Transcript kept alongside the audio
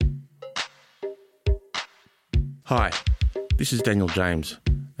Hi, this is Daniel James,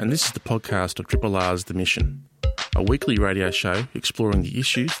 and this is the podcast of Triple R's The Mission, a weekly radio show exploring the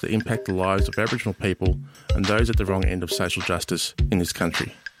issues that impact the lives of Aboriginal people and those at the wrong end of social justice in this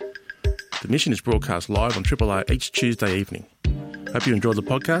country. The Mission is broadcast live on Triple R each Tuesday evening. Hope you enjoy the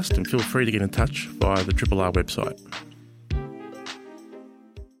podcast and feel free to get in touch via the Triple R website.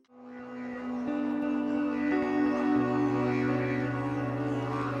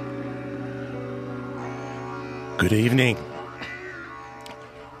 Good evening.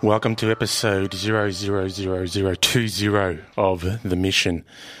 Welcome to episode 000020 of The Mission.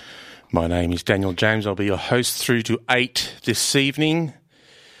 My name is Daniel James. I'll be your host through to 8 this evening.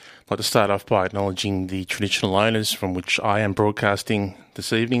 I'd like to start off by acknowledging the traditional owners from which I am broadcasting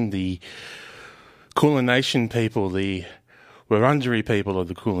this evening, the Kulin Nation people, the Wurundjeri people of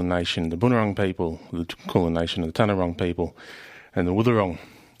the Kulin Nation, the Bunurong people of the Kulin Nation, the Tanarong people, and the Wutherong.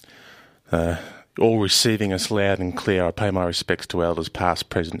 All receiving us loud and clear. I pay my respects to elders past,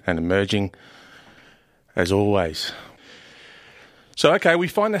 present and emerging, as always. So, we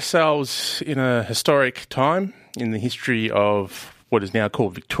find ourselves in a historic time in the history of what is now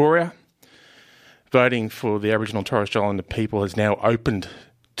called Victoria. Voting for the Aboriginal and Torres Strait Islander people has now opened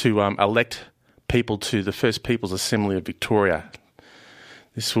to elect people to the First Peoples Assembly of Victoria.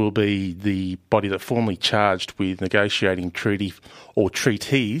 This will be the body that formally charged with negotiating treaties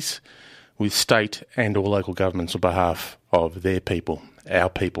with state and or local governments on behalf of their people, our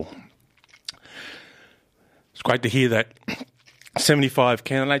people. It's great to hear that 75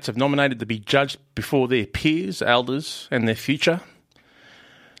 candidates have nominated to be judged before their peers, elders, and their future.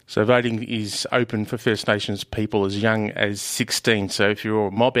 So voting is open for First Nations people as young as 16. So if you're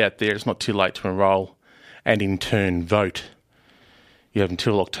a mob out there, it's not too late to enrol and in turn vote. You have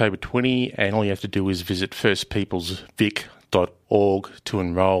until October 20, and all you have to do is visit firstpeoplesvic.org to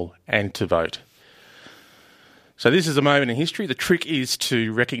enrol and to vote. So this is a moment in history. The trick is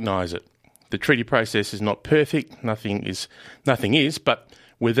to recognise it. The treaty process is not perfect. Nothing is, but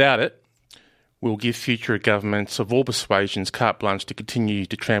without it, we'll give future governments of all persuasions carte blanche to continue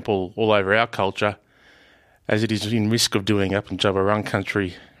to trample all over our culture, as it is in risk of doing up in Jabberung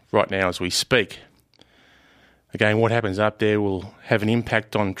country right now as we speak. Again, what happens up there will have an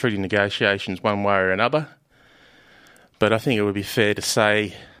impact on treaty negotiations one way or another. But I think it would be fair to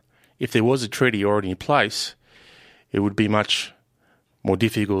say if there was a treaty already in place, it would be much more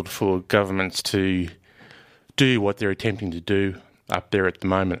difficult for governments to do what they're attempting to do up there at the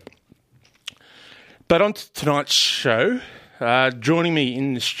moment. But on to tonight's show, joining me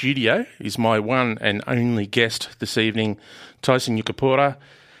in the studio is my one and only guest this evening, Tyson Yunkaporta,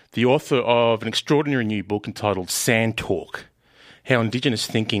 the author of an extraordinary new book entitled Sand Talk: How Indigenous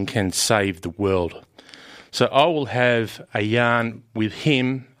Thinking Can Save the World. So I will have a yarn with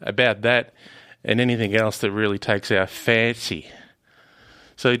him about that and anything else that really takes our fancy.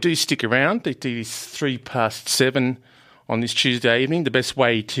 So do stick around. It is 7:03 on this Tuesday evening. The best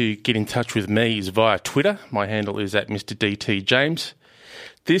way to get in touch with me is via Twitter. My handle is at Mr. DT James.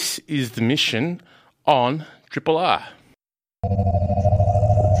 This is The Mission on Triple R.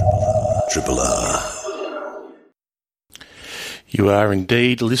 Triple R. You are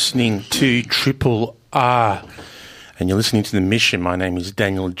indeed listening to Triple R, and you're listening to The Mission. My name is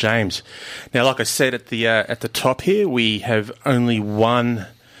Daniel James. Now, like I said at the top here, we have only one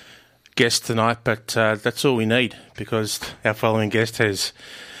guest tonight, but that's all we need because our following guest has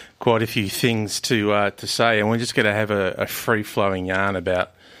quite a few things to say, and we're just going to have a free-flowing yarn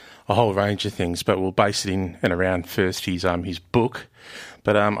about a whole range of things, but we'll base it in and around first his book.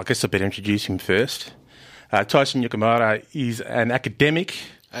 But I guess I better introduce him first. Tyson Yunkaporta is an academic.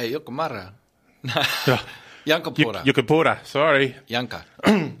 Hey, Yunkaporta. Yunkaporta. Yunkaporta, sorry. Yanka.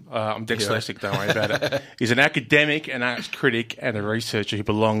 I'm dyslexic, don't worry about it. He's an academic, an arts critic, and a researcher who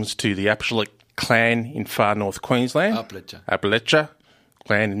belongs to the Apshallik clan in far north Queensland. Appalachia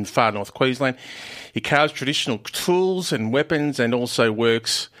clan in far north Queensland. He carves traditional tools and weapons and also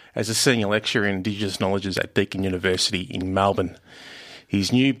works as a senior lecturer in Indigenous knowledges at Deakin University in Melbourne.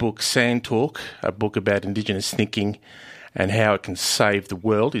 His new book, Sand Talk, a book about Indigenous thinking and how it can save the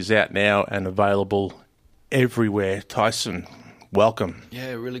world, is out now and available everywhere. Tyson, welcome.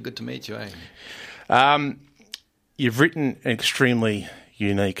 Yeah, really good to meet you, eh? You've written an extremely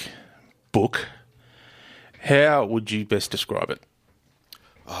unique book. How would you best describe it?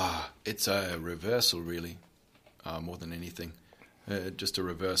 It's a reversal, really, more than anything. Just a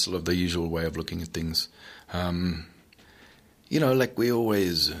reversal of the usual way of looking at things. Like we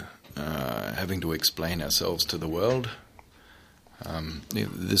always having to explain ourselves to the world.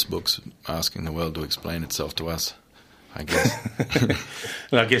 This book's asking the world to explain itself to us, I guess.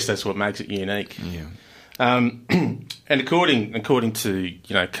 And I guess that's what makes it unique. Yeah. And according to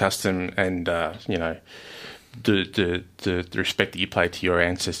custom and the respect that you pay to your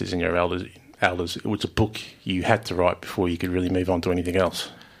ancestors and your elders, it was a book you had to write before you could really move on to anything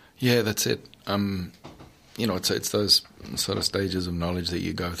else. Yeah, that's it. It's those sort of stages of knowledge that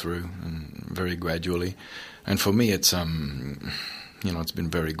you go through, and very gradually. And for me, it's it's been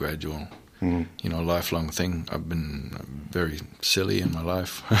very gradual. A lifelong thing. I've been very silly in my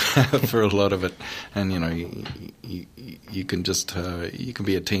life for a lot of it, and you can just you can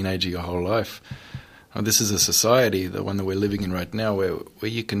be a teenager your whole life. This is a society, the one that we're living in right now, where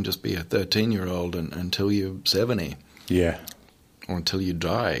you can just be a 13-year-old until you're 70. Yeah. Or until you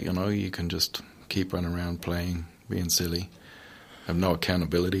die. You can just keep running around playing, being silly, have no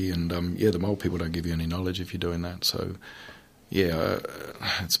accountability, and the old people don't give you any knowledge if you're doing that. So. Yeah,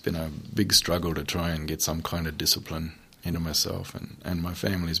 it's been a big struggle to try and get some kind of discipline into myself, and my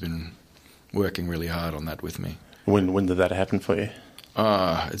family's been working really hard on that with me. When did that happen for you?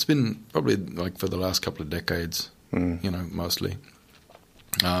 It's been probably like for the last couple of decades, mostly.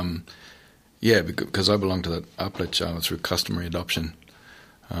 Because I belong to that Uplet through customary adoption.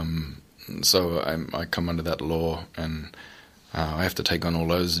 So I come under that law, and I have to take on all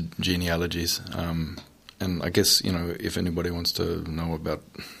those genealogies. And I guess, if anybody wants to know about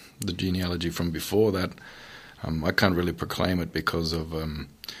the genealogy from before that, I can't really proclaim it because of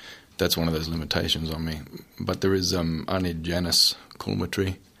that's one of those limitations on me. But there is Indigenous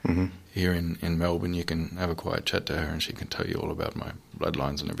Kulmatri here in Melbourne. You can have a quiet chat to her and she can tell you all about my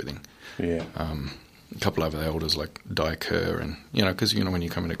bloodlines and everything. Yeah. A couple of the elders like Di Kerr and, because, when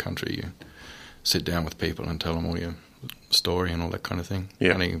you come into country, you sit down with people and tell them all your story and all that kind of thing.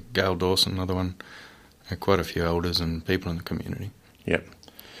 Yeah. Only Gail Dawson, another one. Quite a few elders and people in the community. Yep.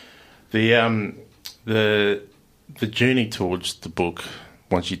 The journey towards the book,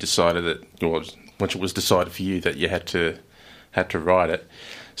 once it was decided for you that you had to write it,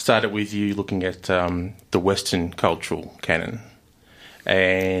 started with you looking at the Western cultural canon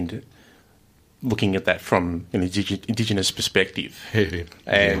and looking at that from an Indigenous perspective.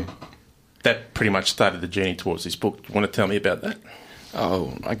 And that pretty much started the journey towards this book. Do you want to tell me about that?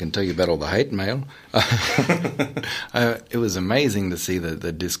 Oh, I can tell you about all the hate mail. It was amazing to see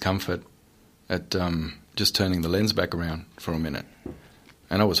the discomfort at just turning the lens back around for a minute.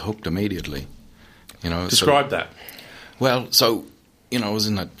 And I was hooked immediately. Describe that. Well, so, I was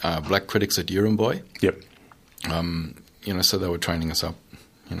in that Black Critics at Urumboy. Yep. So they were training us up,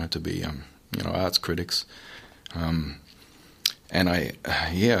 to be, arts critics. And I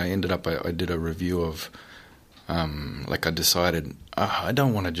ended up, I did a review of... I decided, I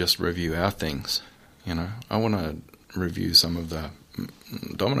don't want to just review our things, I want to review some of the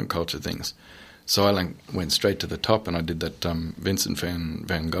dominant culture things. So I went straight to the top and I did that Vincent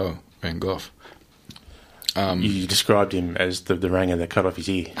van Gogh. You described him as the ranger that cut off his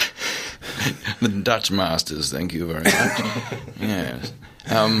ear. The Dutch masters, thank you very much.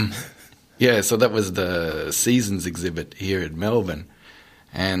 Yes. So that was the Seasons exhibit here at Melbourne.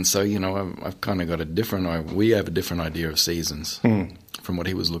 And so, I've kind of got we have a different idea of seasons from what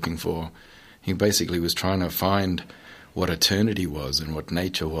he was looking for. He basically was trying to find what eternity was and what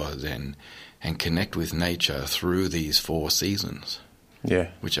nature was and connect with nature through these 4 seasons.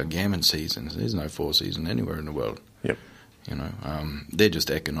 Yeah. Which are gammon seasons. There's no 4 seasons anywhere in the world. Yep. They're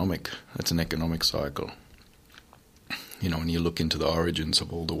just economic. It's an economic cycle. When you look into the origins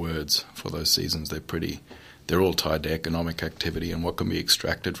of all the words for those seasons, they're all tied to economic activity and what can be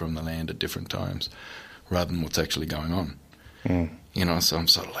extracted from the land at different times rather than what's actually going on. So I'm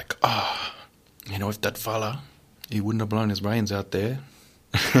sort of like, if that fella, he wouldn't have blown his brains out there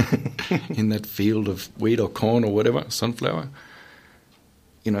in that field of wheat or corn or whatever, sunflower.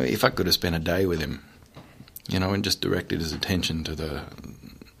 If I could have spent a day with him, and just directed his attention to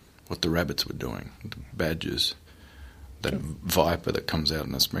what the rabbits were doing, the badgers, that viper that comes out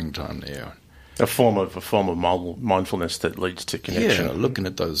in the springtime there. A form of mindfulness that leads to connection. Yeah, looking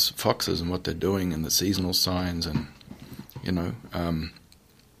at those foxes and what they're doing and the seasonal signs and,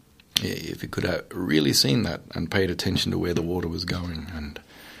 if you could have really seen that and paid attention to where the water was going and,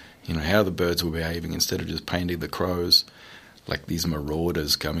 how the birds were behaving instead of just painting the crows like these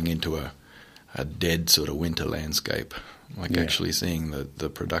marauders coming into a dead sort of winter landscape, actually seeing the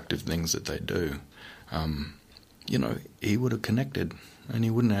productive things that they do, he would have connected and he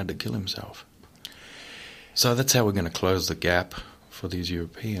wouldn't have had to kill himself. So that's how we're going to close the gap for these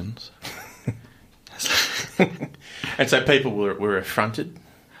Europeans. And so people were affronted?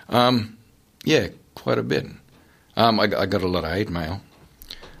 Yeah, quite a bit. I got a lot of hate mail.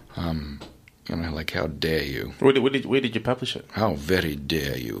 How dare you? Where did you publish it? How very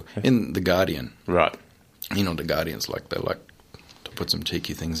dare you? In The Guardian. Right. You know, the Guardians, they like to put some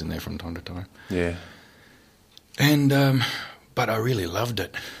cheeky things in there from time to time. Yeah. And but I really loved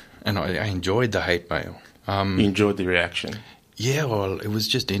it, and I enjoyed the hate mail. You enjoyed the reaction? Yeah, well, it was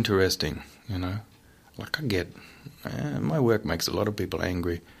just interesting, you know. Like, I get... my work makes a lot of people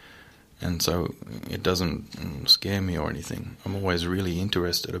angry, and so it doesn't scare me or anything. I'm always really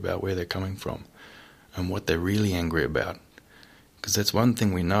interested about where they're coming from and what they're really angry about. Because that's one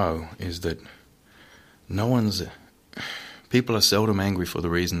thing we know, is that people are seldom angry for the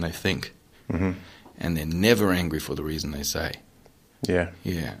reason they think, and they're never angry for the reason they say. Yeah.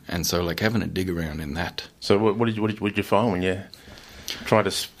 Yeah, and so, like, having a dig around in that. So what did you find when you tried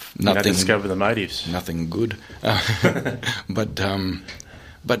to discover the motives? Nothing good.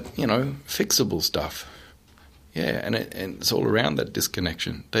 But, you know, fixable stuff. Yeah, and it's all around that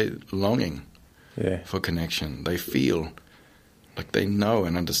disconnection. They're longing for connection. They feel like they know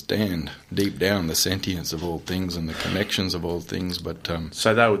and understand deep down the sentience of all things and the connections of all things. But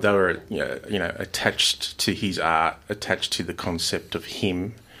so they were attached to his art, attached to the concept of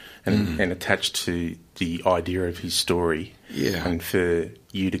him, and attached to the idea of his story. Yeah. And for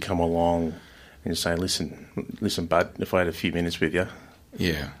you to come along and say, listen, bud, if I had a few minutes with you,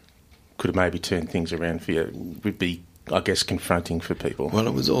 could have maybe turned things around for you, would be, I guess, confronting for people. Well,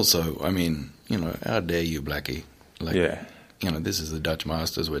 it was also, I mean, you know, how dare you, Blackie? Like, you know, this is the Dutch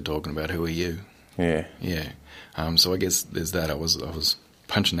Masters we're talking about. Who are you? Yeah. Yeah. So I guess there's that. I was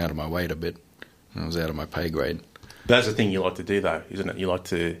punching out of my weight a bit. I was out of my pay grade. That's the thing you like to do, though, isn't it? You like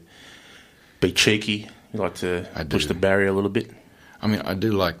to be cheeky. You like to push the barrier a little bit. I mean, I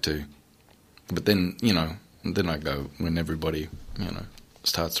do like to. But then, you know, then I go, when everybody, you know,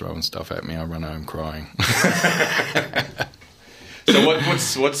 starts throwing stuff at me, I run home crying. So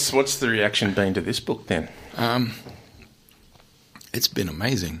what's the reaction been to this book then? It's been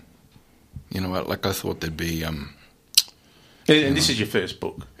amazing. You know, like, I thought there'd be... and this is your first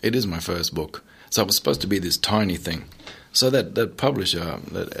book? It is my first book. So it was supposed to be this tiny thing. So that publisher,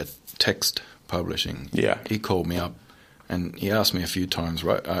 that Text Publishing, he called me up and he asked me a few times,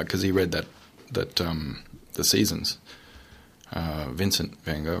 right, because he read that the Seasons, Vincent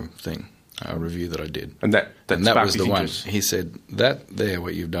van Gogh thing, review that I did. And that was the one. He said, that there,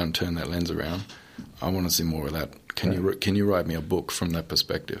 what you've done, turn that lens around. I want to see more of that. Can you write me a book from that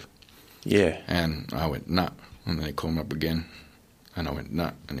perspective? Yeah. And I went, nah. And then he called me up again. And I went,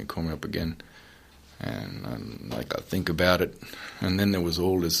 nah. And he called me up again. And I think about it. And then there was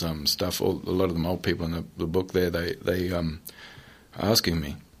all this stuff. A lot of the old people in the book there, they asking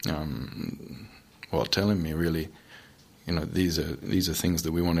me, telling me really, you know, these are things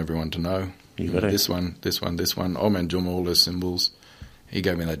that we want everyone to know. This one. Old Man Jum, all those symbols. He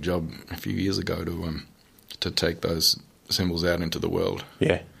gave me that job a few years ago to take those symbols out into the world.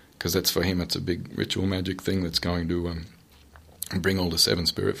 Yeah. Because that's, for him, it's a big ritual magic thing that's going to bring all the 7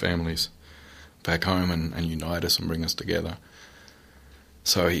 spirit families back home and unite us and bring us together.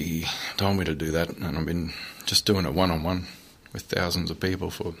 So he told me to do that, and I've been just doing it one-on-one with thousands of people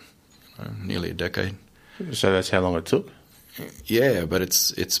for nearly a decade. So that's how long it took? Yeah, but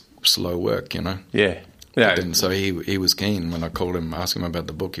it's slow work, you know. Yeah. Yeah. And so he was keen. When I called him, asked him about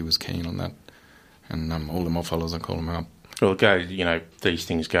the book, he was keen on that. And all the more fellows, I called him up. Well, these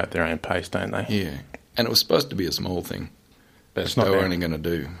things go at their own pace, don't they? Yeah. And it was supposed to be a small thing. But it's not. They were only going to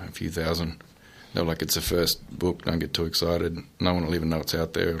do a few thousand. They were like, it's the first book, don't get too excited. No one will even know it's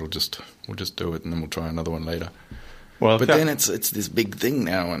out there. We'll just do it, and then we'll try another one later. Well, but then it's this big thing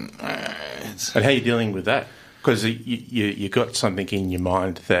now. And how are you dealing with that? Because you got something in your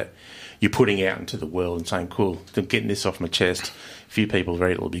mind that you're putting out into the world and saying, cool, I'm getting this off my chest. A few people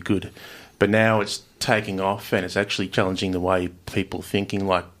read it, it'll be good. But now it's taking off and it's actually challenging the way people thinking,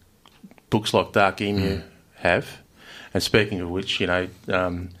 like books like Dark Emu have. And speaking of which,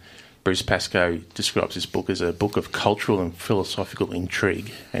 Bruce Pascoe describes this book as a book of cultural and philosophical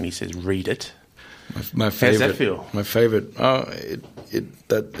intrigue, and he says, read it. My favorite, how does that feel? My favourite,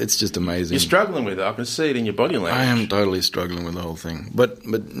 it's just amazing. You're struggling with it. I can see it in your body language. I am totally struggling with the whole thing. But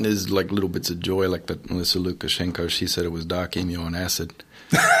there's like little bits of joy, like that Melissa Lukashenko, she said it was Dark Emu on acid.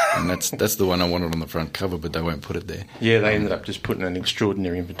 And that's the one I wanted on the front cover, but they won't put it there. Yeah, they ended up just putting an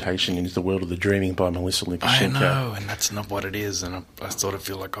extraordinary invitation into the world of the dreaming by Melissa Lukashenko. I know, and that's not what it is. And I sort of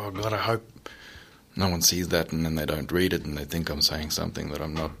feel like, oh, God, I hope no one sees that and then they don't read it and they think I'm saying something that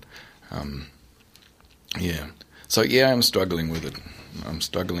I'm not. Yeah. So, yeah, I'm struggling with it. I'm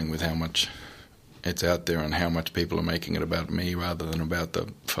struggling with how much it's out there and how much people are making it about me rather than about the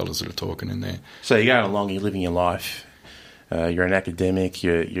fellas that are talking in there. So you're going along, you're living your life. You're an academic.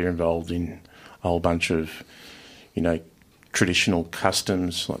 You're involved in a whole bunch of, traditional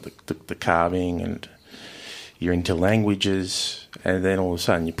customs like the carving and you're into languages, and then all of a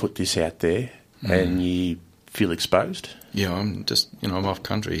sudden you put this out there and you feel exposed. Yeah, I'm just, I'm off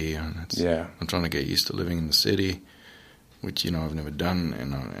country here, and I'm trying to get used to living in the city, which, I've never done,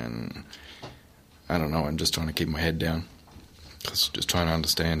 and I don't know, I'm just trying to keep my head down, just trying to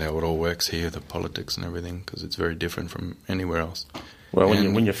understand how it all works here, the politics and everything, because it's very different from anywhere else. Well,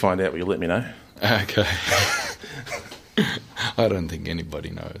 when you find out, will you let me know? Okay. I don't think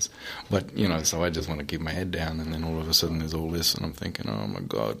anybody knows. But, so I just want to keep my head down, and then all of a sudden there's all this, and I'm thinking, oh, my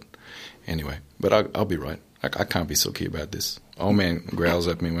God. Anyway, but I'll be right. I can't be silky about this. Old man growls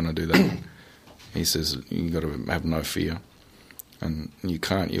at me when I do that. He says, you got to have no fear. And you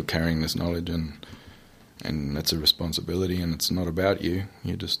can't. You're carrying this knowledge, and that's a responsibility, and it's not about you.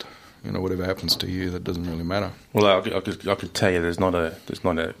 You just, whatever happens to you, that doesn't really matter. Well, I could tell you there's not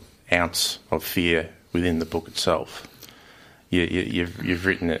an ounce of fear within the book itself. You've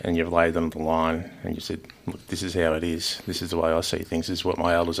written it and you've laid it on the line, and you said, look, this is how it is. This is the way I see things. This is what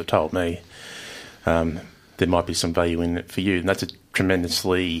my elders have told me. There might be some value in it for you, and that's a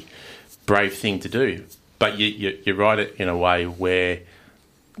tremendously brave thing to do. But you write it in a way where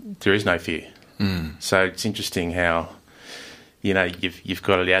there is no fear. So it's interesting how you've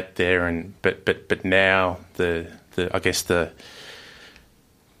got it out there, and but now the I guess the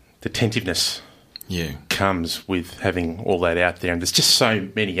tentativeness comes with having all that out there, and there's just so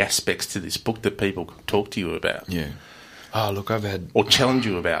many aspects to this book that people can talk to you about. Yeah. Oh, look, I've had or challenge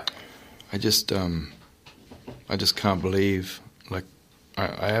you about. I just can't believe, like,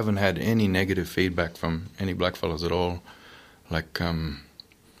 I haven't had any negative feedback from any blackfellas at all. Like, and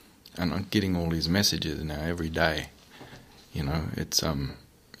I'm getting all these messages now every day. It's,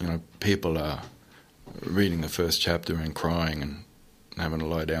 people are reading the first chapter and crying and having to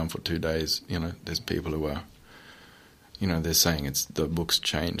lie down for 2 days. There's people who are, they're saying the book's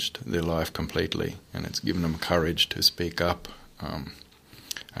changed their life completely, and it's given them courage to speak up,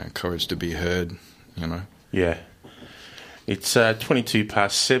 courage to be heard, Yeah. It's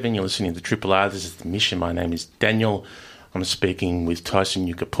 7:22. You're listening to Triple R. This is The Mission. My name is Daniel. I'm speaking with Tyson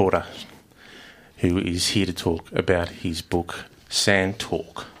Yunkaporta, who is here to talk about his book, Sand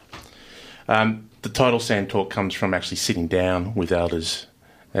Talk. The title Sand Talk comes from actually sitting down with elders,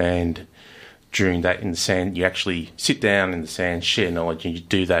 and during that in the sand, you actually sit down in the sand, share knowledge, and you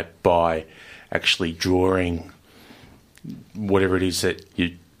do that by actually drawing whatever it is that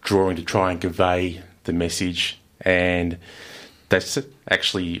you're drawing to try and convey the message, and that's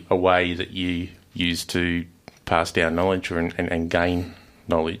actually a way that you use to pass down knowledge and gain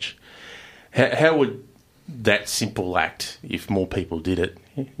knowledge. How would that simple act, if more people did it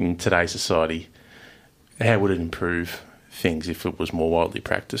in today's society, how would it improve things if it was more widely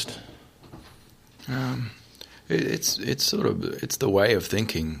practiced? It's the way of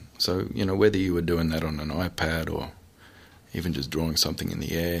thinking. So, whether you were doing that on an iPad or even just drawing something in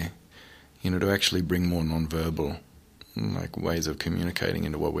the air, to actually bring more non-verbal, like, ways of communicating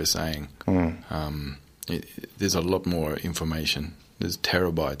into what we're saying. There's a lot more information. There's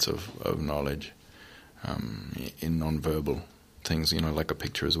terabytes of knowledge in non-verbal things, like a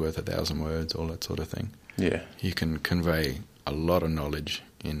picture is worth 1,000 words, all that sort of thing. Yeah. You can convey a lot of knowledge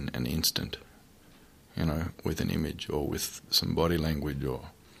in an instant, with an image or with some body language or,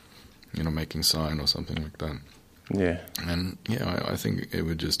 making sign or something like that. Yeah. And, I think it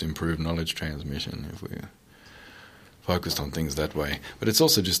would just improve knowledge transmission if we focused on things that way. But it's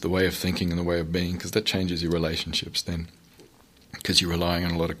also just the way of thinking and the way of being, because that changes your relationships then. Because you're relying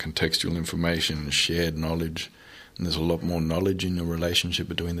on a lot of contextual information and shared knowledge, and there's a lot more knowledge in your relationship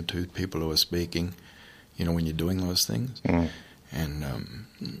between the two people who are speaking, when you're doing those things. And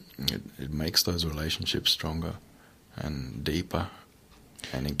it makes those relationships stronger and deeper,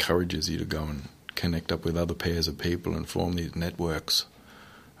 and encourages you to go and connect up with other pairs of people and form these networks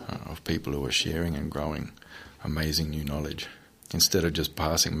of people who are sharing and growing amazing new knowledge, instead of just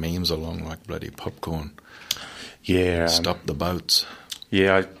passing memes along like bloody popcorn. Yeah. Stop the boats.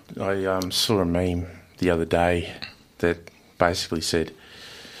 Yeah, I saw a meme the other day that basically said,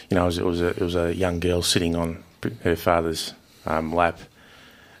 it was a young girl sitting on her father's lap,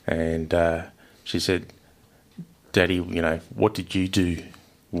 and she said, "Daddy, what did you do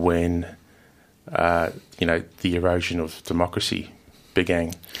when the erosion of democracy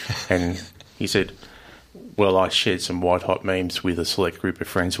began?" And he said, "Well, I shared some white-hot memes with a select group of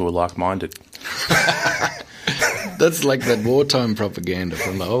friends who were like-minded." That's like that wartime propaganda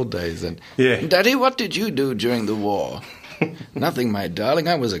from the old days. And, yeah. "Daddy, what did you do during the war?" "Nothing, my darling.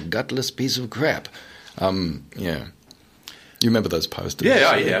 I was a gutless piece of crap." Yeah. You remember those posters?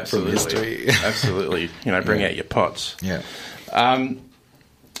 Yeah, absolutely. From history. Absolutely. Bring out your pots. Yeah.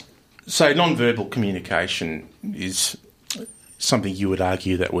 So non-verbal communication is something you would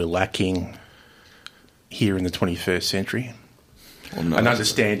argue that we're lacking here in the 21st century. Well, no, An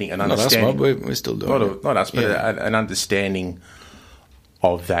understanding. Not us, Rob. We're still doing it. Not us, but an understanding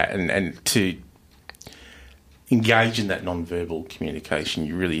of that, and to engage in that non-verbal communication,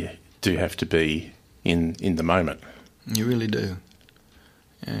 you really do have to be in the moment. You really do.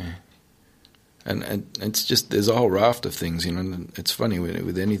 Yeah. And it's just, there's a whole raft of things, you know. It's funny,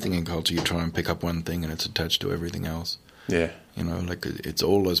 with anything in culture, you try and pick up one thing and it's attached to everything else. Yeah. You know, like it's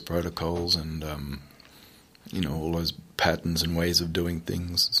all those protocols and, you know, all those patterns and ways of doing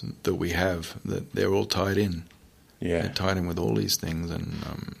things that we have, that they're all tied in. Yeah. They're tied in with all these things and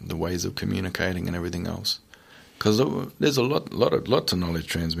the ways of communicating and everything else. Because there's a lots of knowledge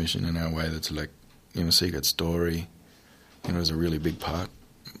transmission in our way that's like, you know, so you got story, you know, is a really big part.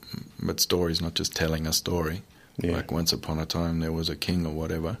 But story is not just telling a story. Yeah. Like once upon a time there was a king or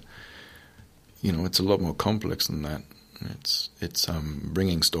whatever. You know, it's a lot more complex than that. It's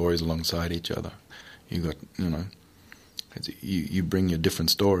bringing stories alongside each other. You got, you know, you bring your different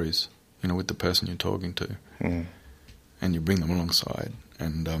stories, you know, with the person you're talking to, and you bring them alongside,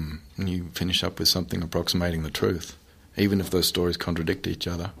 and you finish up with something approximating the truth, even if those stories contradict each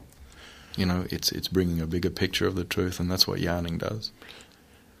other. You know, it's bringing a bigger picture of the truth, and that's what yarning does.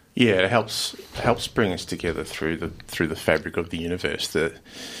 Yeah, it helps bring us together through the fabric of the universe. The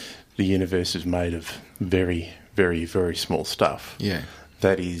universe is made of very, very, very small stuff. Yeah,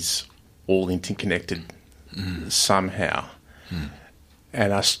 that is all interconnected somehow,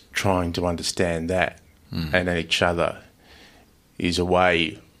 and us trying to understand that and each other is a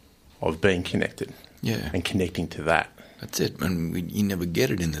way of being connected. Yeah, and connecting to that. That's it, and you never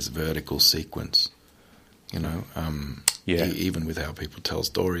get it in this vertical sequence. You know, even with how people tell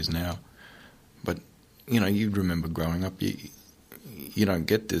stories now. But, you know, you remember growing up, you don't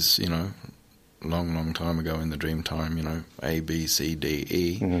get this, you know, long time ago in the dream time, you know, A, B, C, D,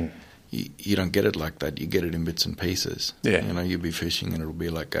 E. You don't get it like that. You get it in bits and pieces. Yeah. You know, you'll be fishing and it'll be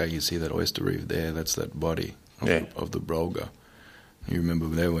like, oh, you see that oyster reef there, that's that body of the Brolga. You remember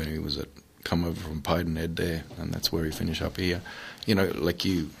there when he was come over from Pydenhead there, and that's where he finished up here. You know, like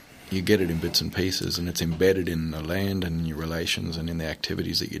you get it in bits and pieces, and it's embedded in the land and in your relations and in the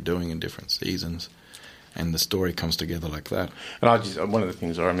activities that you're doing in different seasons, and the story comes together like that. And one of the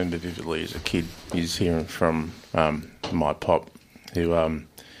things I remember vividly as a kid is hearing from my pop, who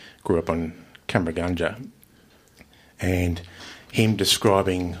grew up on Cambragunja, and him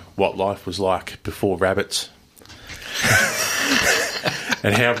describing what life was like before rabbits.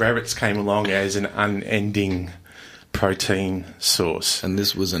 And how rabbits came along as an unending protein source. And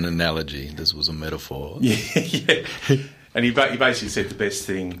this was an analogy. This was a metaphor. Yeah. And he basically said the best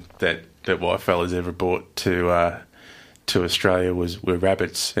thing that white fellas ever brought to Australia were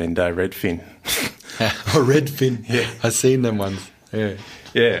rabbits and redfin. Oh, redfin. Yeah. I've seen them ones. Yeah.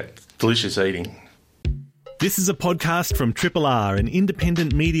 Yeah. Delicious eating. This is a podcast from Triple R, an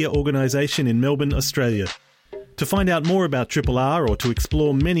independent media organisation in Melbourne, Australia. To find out more about Triple R or to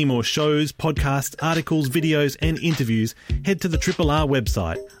explore many more shows, podcasts, articles, videos and interviews, head to the Triple R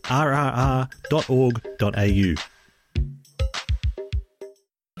website, rrr.org.au.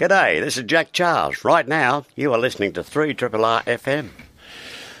 G'day, this is Jack Charles. Right now, you are listening to 3RRR FM.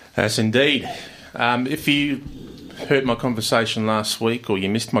 Yes, indeed. If you heard my conversation last week, or you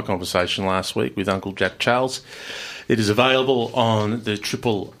missed my conversation last week with Uncle Jack Charles, it is available on the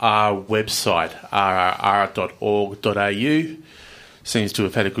Triple R website, rrr.org.au. Seems to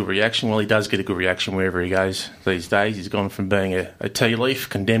have had a good reaction. Well, he does get a good reaction wherever he goes these days. He's gone from being a tea leaf,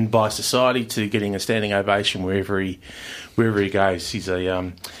 condemned by society, to getting a standing ovation wherever he goes. He's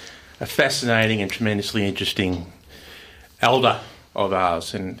a fascinating and tremendously interesting elder of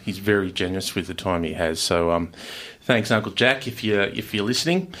ours, and he's very generous with the time he has. So thanks, Uncle Jack, if you're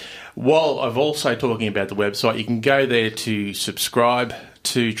listening. While I'm also talking about the website, you can go there to subscribe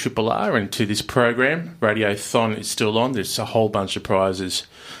to Triple R and to this program. Radiothon is still on. There's a whole bunch of prizes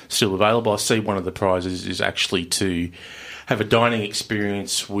still available. I see one of the prizes is actually to have a dining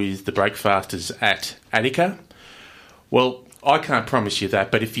experience with the Breakfasters at Attica. Well, I can't promise you that,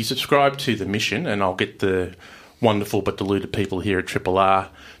 but if you subscribe to the mission, and I'll get the wonderful but deluded people here at Triple R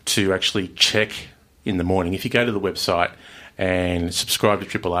to actually check in the morning. If you go to the website and subscribe to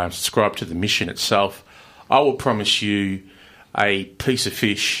Triple R and subscribe to the mission itself, I will promise you a piece of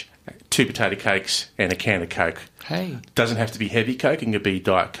fish, 2 potato cakes and a can of Coke. Hey. Doesn't have to be heavy Coke, it can be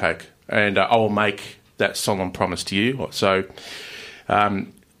Diet Coke. And I will make that solemn promise to you. So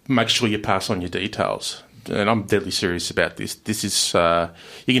make sure you pass on your details. And I'm deadly serious about this. This is,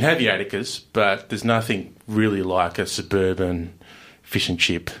 you can have your Atticas, but there's nothing really like a suburban fish and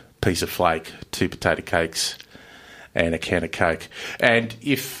chip piece of flake, 2 potato cakes, and a can of Coke. And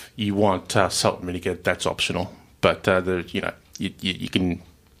if you want salt and vinegar, that's optional. But you can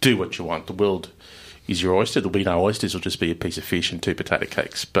do what you want. The world is your oyster. There'll be no oysters. It'll just be a piece of fish and 2 potato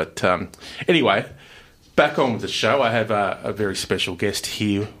cakes. But anyway, back on with the show. I have a very special guest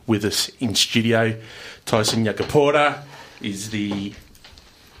here with us in studio. Tyson Yunkaporta is the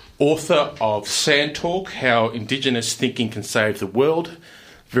author of Sand Talk, How Indigenous Thinking Can Save the World.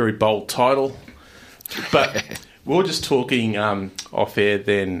 Very bold title. But we were just talking off air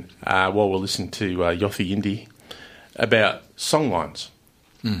then while we're listening to Yothi Yindi about songlines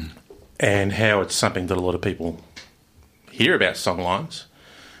and how it's something that a lot of people hear about songlines,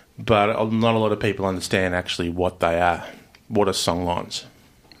 but not a lot of people understand actually what they are. What are songlines?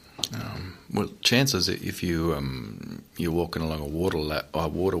 Well, chances if you're walking along a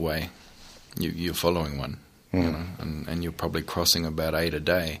waterway, you're following one, you know, and you're probably crossing about 8 a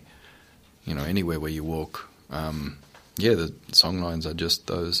day. You know, anywhere where you walk. The songlines are just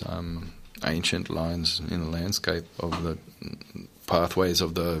those ancient lines in the landscape of the pathways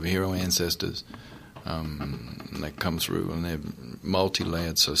of the hero ancestors. They come through and they're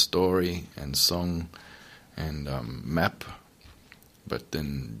multi-layered, so story and song and map, but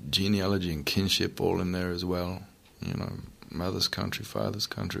then genealogy and kinship all in there as well. You know, mother's country, father's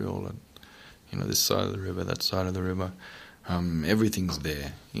country, all that. You know, this side of the river, that side of the river. Everything's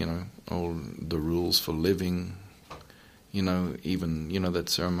there, you know, all the rules for living, you know, even, you know, that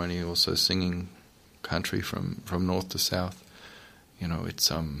ceremony also singing country from north to south. You know,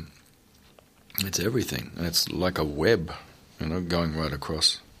 it's everything, and it's like a web, you know, going right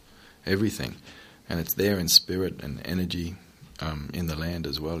across everything, and it's there in spirit and energy in the land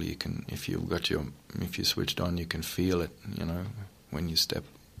as well. You can, if you switched on, you can feel it, you know, when you step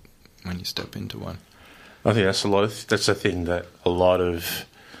into one. I think that's the thing that a lot of,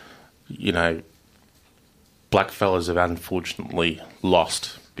 you know, black fellas have unfortunately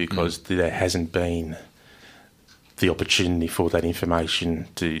lost because there hasn't been the opportunity for that information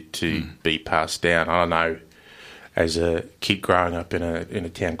to be passed down. I know, as a kid growing up in a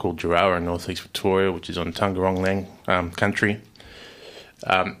town called Jurawa in northeast Victoria, which is on Tungarong country,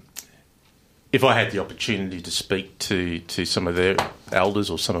 if I had the opportunity to speak to some of their elders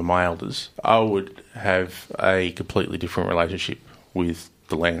or some of my elders, I would have a completely different relationship with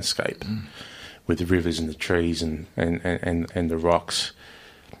the landscape, with the rivers and the trees and the rocks.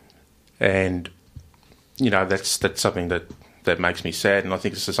 And, you know, that's something that makes me sad, and I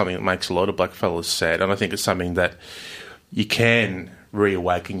think it's something that makes a lot of blackfellas sad, and I think it's something that you can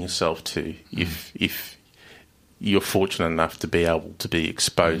reawaken yourself to if you're fortunate enough to be able to be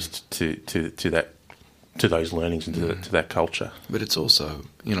exposed to those learnings and to that culture. But it's also,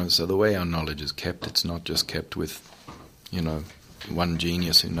 you know, so the way our knowledge is kept, it's not just kept with, you know, one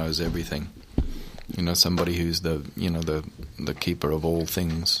genius who knows everything. You know, somebody who's the keeper of all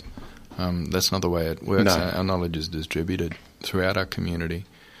things. That's not the way it works. No. Our knowledge is distributed throughout our community,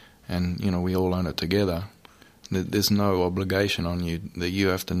 and, you know, we all own it together. There's no obligation on you that you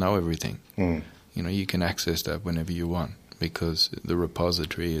have to know everything. You know, you can access that whenever you want, because the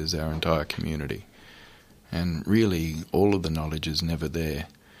repository is our entire community. And really, all of the knowledge is never there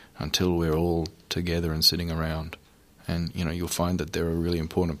until we're all together and sitting around. And, you know, you'll find that there are really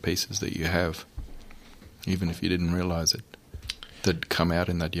important pieces that you have, even if you didn't realise it, that come out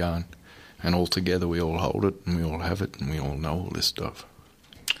in that yarn. And all together we all hold it, and we all have it, and we all know all this stuff.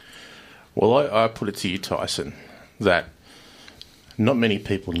 Well, I put it to you, Tyson, that not many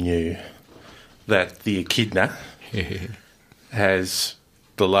people knew that the echidna has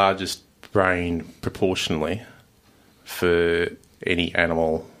the largest brain proportionally for any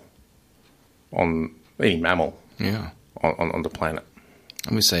animal any mammal on the planet.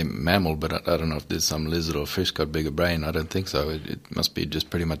 And we say mammal, but I don't know if there's some lizard or fish got bigger brain. I don't think so. It must be just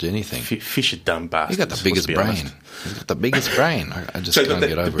pretty much anything. Fish are dumb bastards. He's got the biggest brain. Honest. He's got the biggest brain. I just so can't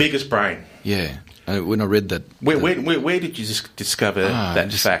get over it. The biggest brain. Yeah. And when I read that... Where did you discover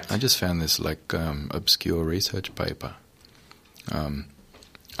that fact? I just found this obscure research paper. And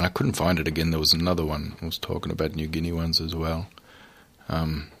I couldn't find it again. There was another one. I was talking about New Guinea ones as well.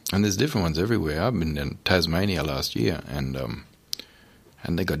 And there's different ones everywhere. I've been in Tasmania last year,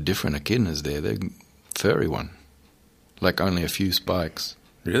 and they got different echidnas there. They're furry one. Like only a few spikes.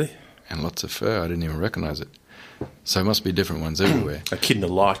 Really? And lots of fur. I didn't even recognise it. So it must be different ones everywhere. Echidna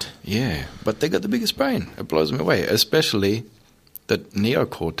light. Yeah, but they got the biggest brain. It blows me away, especially that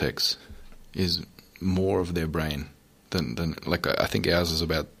neocortex is more of their brain than like I think ours is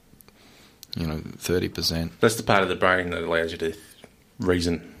about 30%. That's the part of the brain that allows you to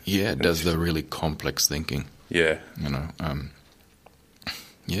reason. Yeah, it does the really complex thinking. Yeah,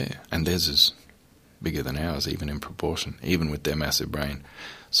 Yeah, and theirs is bigger than ours, even in proportion, even with their massive brain.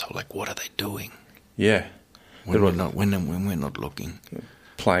 So, like, what are they doing? Yeah. When we're not looking.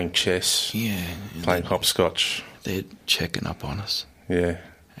 Playing chess. Yeah. Playing hopscotch. They're checking up on us. Yeah.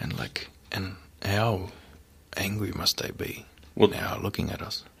 And how angry must they be now looking at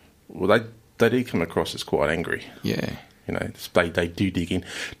us? Well, they do come across as quite angry. Yeah. You know, they do dig in.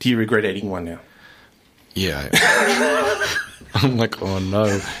 Do you regret eating one now? Yeah. I'm like, oh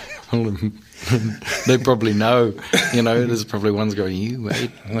no. They probably know. You know, there's probably ones going, you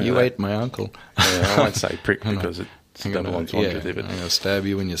ate my uncle. Yeah, I won't say prick because it's double entendre. I'm going to stab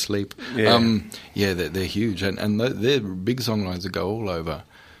you in your sleep. Yeah, they're huge. And they're big songlines that go all over.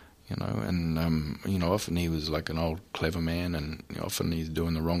 You know, and, often he was like an old clever man, and often he's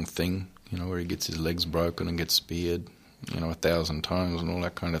doing the wrong thing, you know, where he gets his legs broken and gets speared, 1,000 times and all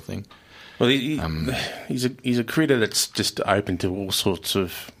that kind of thing. Well, he's a critter that's just open to all sorts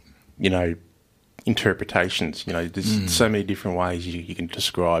of, interpretations. You know, there's so many different ways you can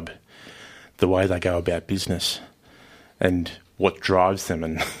describe the way they go about business and what drives them,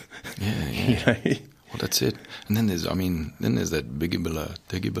 and Well, that's it. And then there's that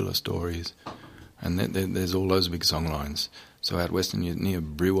Digibilla stories, and then there's all those big song lines. So out west, near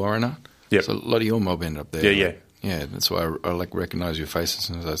Brewarrina, yep. So a lot of your mob end up there. Yeah. Yeah, that's why I recognise your face as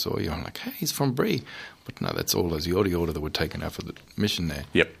soon as I saw you. I'm like, hey, he's from Bree. But no, that's all those Yorta that were taken out for the mission there.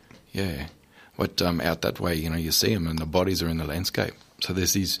 Yep. Yeah. But out that way, you see them and the bodies are in the landscape. So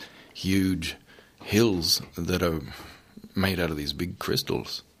there's these huge hills that are made out of these big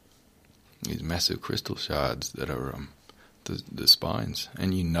crystals, these massive crystal shards that are the spines.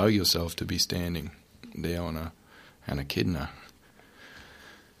 And you know yourself to be standing there on an echidna.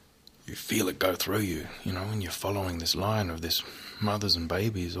 You feel it go through you, and you're following this line of this mothers and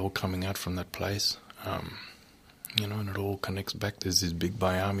babies all coming out from that place, and it all connects back. There's this big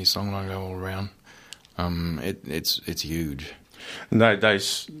Bayami songline go all around. It's huge. And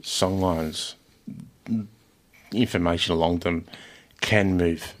those songlines, information along them can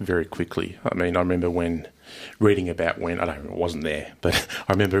move very quickly. I mean, I remember reading about when, I don't know, it wasn't there, but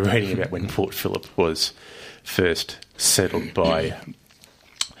I remember reading about when Port Phillip was first settled by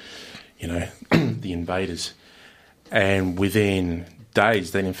the invaders, and within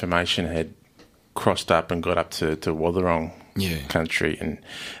days that information had crossed up and got up to Wathaurong country, and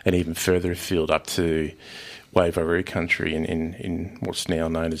even further afield up to Wavaroo country in what's now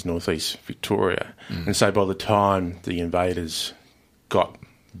known as northeast Victoria. And so by the time the invaders got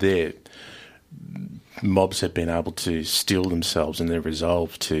there, mobs had been able to steel themselves in their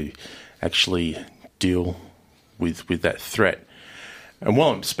resolve to actually deal with that threat. And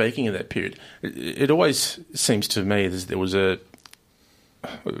while I'm speaking of that period, it always seems to me there's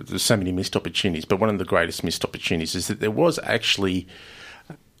so many missed opportunities, but one of the greatest missed opportunities is that there was actually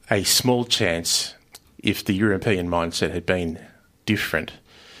a small chance, if the European mindset had been different,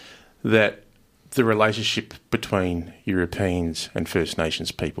 that the relationship between Europeans and First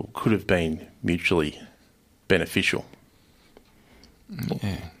Nations people could have been mutually beneficial.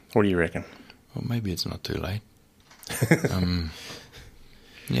 Yeah. What do you reckon? Well, maybe it's not too late.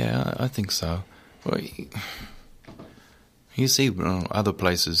 Yeah, I think so. Well, you see other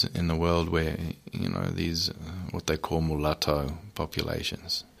places in the world where, these, what they call mulatto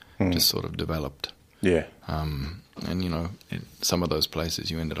populations just sort of developed. Yeah. And, in some of those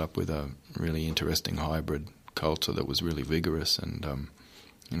places you ended up with a really interesting hybrid culture that was really vigorous and,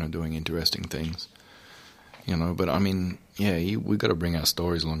 doing interesting things. But I mean, we've got to bring our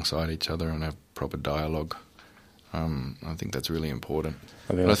stories alongside each other and have proper dialogue. I think that's really important.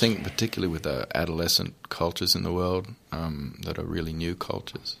 I think particularly with the adolescent cultures in the world that are really new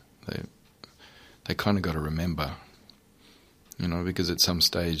cultures, they kind of got to remember, because at some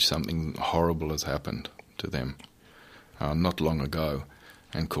stage something horrible has happened to them not long ago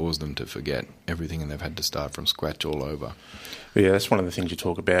and caused them to forget everything, and they've had to start from scratch all over. Yeah, that's one of the things you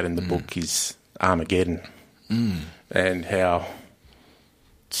talk about in the book is Armageddon and how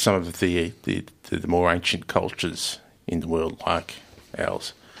some of the more ancient cultures in the world, like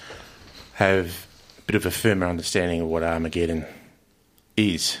ours, have a bit of a firmer understanding of what Armageddon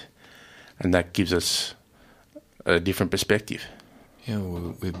is, and that gives us a different perspective. Yeah,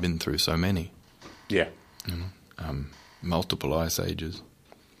 we've been through so many. Yeah. Multiple ice ages,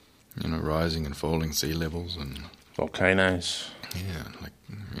 rising and falling sea levels and volcanoes. Yeah,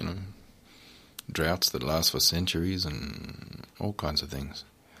 droughts that last for centuries and all kinds of things.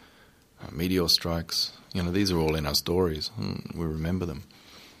 Meteor strikes, these are all in our stories. We remember them.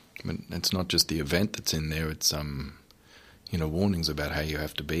 But it's not just the event that's in there, it's, warnings about how you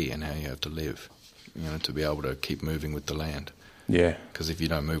have to be and how you have to live, to be able to keep moving with the land. Yeah. Because if you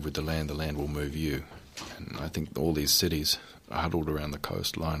don't move with the land will move you. And I think all these cities are huddled around the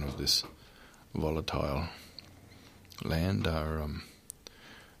coastline of this volatile land are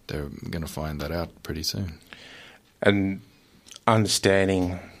they're going to find that out pretty soon. And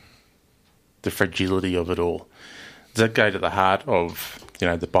understanding the fragility of it all, does that go to the heart of, you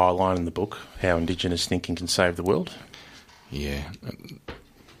know, the byline in the book, how Indigenous thinking can save the world? Yeah,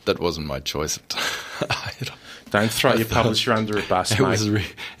 that wasn't my choice. Don't throw your publisher under a bus,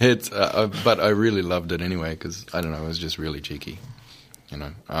 mate. But I really loved it anyway because, I don't know, it was just really cheeky, you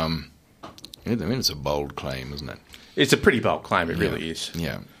know. I mean, it's a bold claim, isn't it? It's a pretty bold claim, it really is.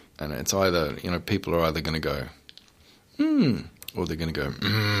 Yeah, and it's either, you know, people are either going to go, or they're going to go,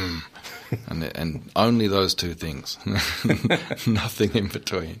 and only those two things, nothing in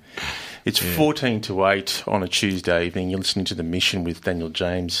between. It's 14 to 8 on a Tuesday evening. You're listening to The Mission with Daniel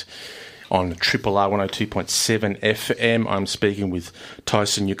James on Triple R 102.7 FM. I'm speaking with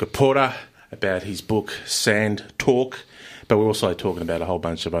Tyson Yunkaporta about his book, Sand Talk, but we're also talking about a whole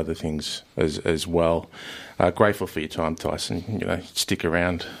bunch of other things as well. Grateful for your time, Tyson. You know, stick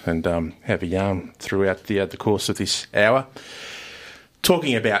around and have a yarn throughout the course of this hour.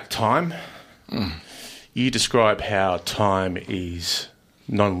 Talking about time, you describe how time is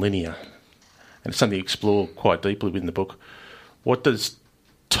non-linear, and it's something you explore quite deeply within the book. What does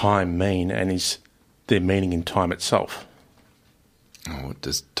time mean, and is there meaning in time itself? Oh, what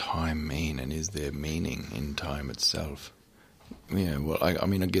does time mean, and is there meaning in time itself? Yeah, well, I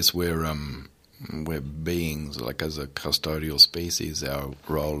mean, I guess we're beings, like as a custodial species, our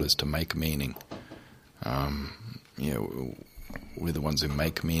role is to make meaning. We're the ones who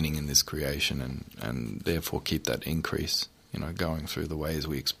make meaning in this creation and therefore keep that increase, you know, going through the ways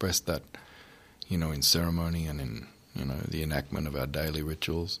we express that, you know, in ceremony and in, you know, the enactment of our daily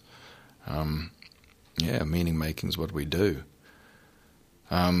rituals. Meaning making is what we do.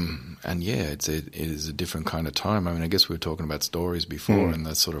 It is a different kind of time. I mean, I guess we were talking about stories before and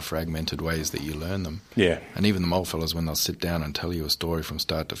the sort of fragmented ways that you learn them. Yeah. And even the mole fellas, when they'll sit down and tell you a story from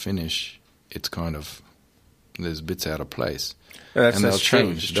start to finish, it's kind of, there's bits out of place. They'll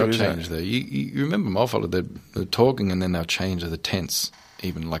change. They'll change. You remember mole fellas, they're talking and then they'll change the tense,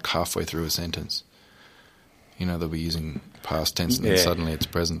 even like halfway through a sentence. You know, they'll be using past tense and then suddenly it's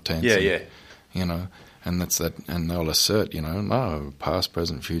present tense. You know, and that's that, and they'll assert, you know, no, past,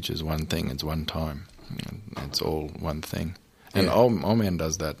 present, future is one thing, it's one time. It's all one thing. And Old Man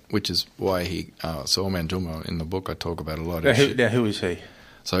does that, which is why so Old Man Jumbo in the book I talk about a lot. Now, who is he?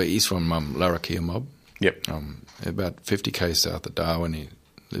 So he's from Larrakia Mob. Yep. About 50 k's south of Darwin. He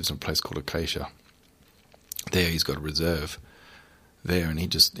lives in a place called Acacia. There he's got a reserve there, and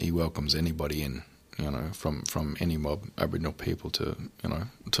he welcomes anybody in, you know, from any mob, Aboriginal people, to, you know,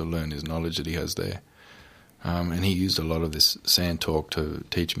 to learn his knowledge that he has there. And he used a lot of this sand talk to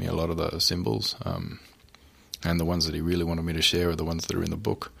teach me a lot of the symbols. And the ones that he really wanted me to share are the ones that are in the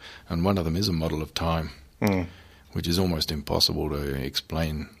book. And one of them is a model of time, which is almost impossible to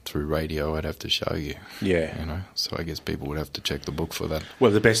explain through radio. I'd have to show you. Yeah. You know, so I guess people would have to check the book for that.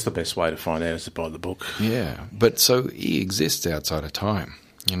 Well, the best way to find out is to buy the book. Yeah. But so he exists outside of time,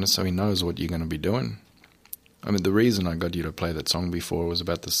 you know, so he knows what you're going to be doing. I mean, the reason I got you to play that song before was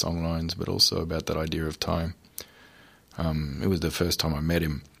about the song lines, but also about that idea of time. It was the first time I met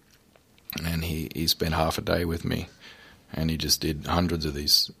him, and he spent half a day with me, and he just did hundreds of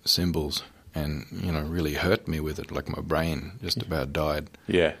these symbols, and, you know, really hurt me with it, like my brain just about died.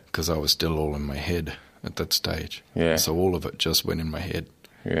 Yeah. Because I was still all in my head at that stage. Yeah. So all of it just went in my head.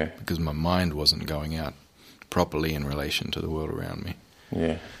 Yeah. Because my mind wasn't going out properly in relation to the world around me.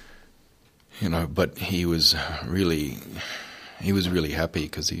 Yeah. You know, but he was really happy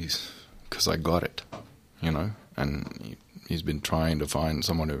because I got it, you know, and he's been trying to find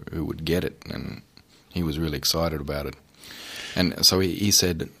someone who would get it, and he was really excited about it. And so he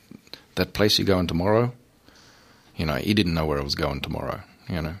said, that place you're going tomorrow, you know, he didn't know where I was going tomorrow,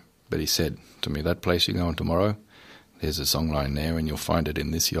 you know, but he said to me, that place you're going tomorrow, there's a song line there and you'll find it in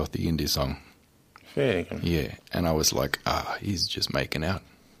this Yothi Indie song. Fair. Yeah, and I was like, he's just making out.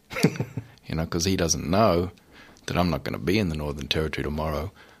 You know, because he doesn't know that I'm not going to be in the Northern Territory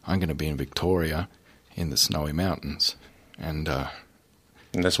tomorrow. I'm going to be in Victoria in the Snowy Mountains. And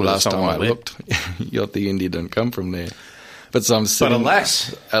that's where last time I looked, Yothi India didn't come from there. But so I'm sitting,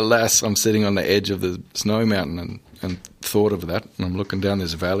 alas, I'm sitting on the edge of the Snowy Mountain and thought of that. And I'm looking down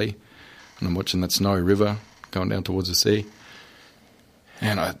this valley and I'm watching that Snowy River going down towards the sea.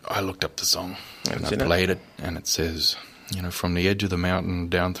 And I looked up the song and I played it, and it says, you know, from the edge of the mountain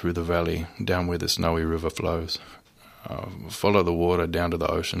down through the valley, down where the Snowy River flows, follow the water down to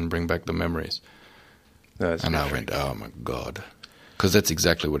the ocean, bring back the memories. No, and I went, oh my God. Because that's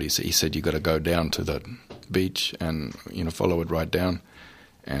exactly what he said. He said, you got to go down to the beach and, follow it right down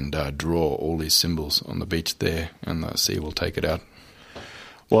and draw all these symbols on the beach there, and the sea will take it out.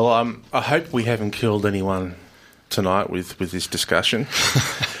 Well, I hope we haven't killed anyone tonight with this discussion.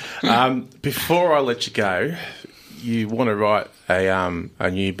 Before I let you go, you want to write a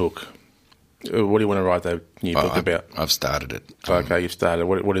new book. What do you want to write that new book about? I've started it. Okay, you've started.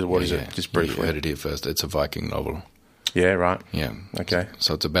 What is it? Just briefly. You heard it here first. It's a Viking novel. Yeah, right. Yeah. Okay.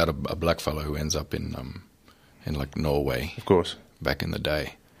 So it's about a black fellow who ends up in like Norway. Of course. Back in the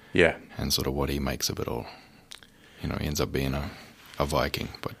day. Yeah. And sort of what he makes of it all. He ends up being a Viking,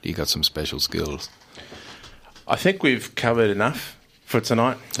 but he got some special skills. I think we've covered enough for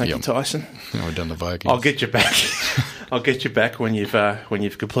tonight. Thank you, Tyson. We've done the Vikings. I'll get you back. I'll get you back when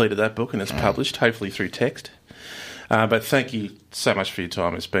you've completed that book and it's published, hopefully through text. But thank you so much for your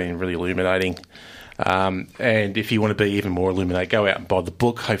time. It's been really illuminating. And if you want to be even more illuminated, go out and buy the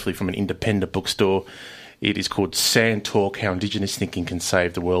book, hopefully from an independent bookstore. It is called Sand Talk, How Indigenous Thinking Can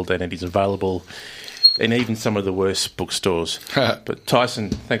Save the World, and it is available in even some of the worst bookstores. But Tyson,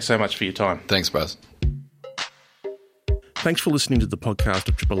 thanks so much for your time. Thanks, Buzz. Thanks for listening to the podcast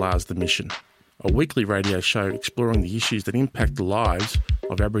of Triple R's The Mission, a weekly radio show exploring the issues that impact the lives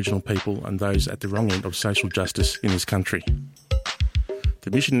of Aboriginal people and those at the wrong end of social justice in this country.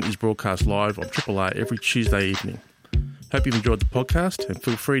 The Mission is broadcast live on Triple R every Tuesday evening. Hope you've enjoyed the podcast and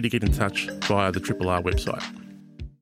feel free to get in touch via the Triple R website.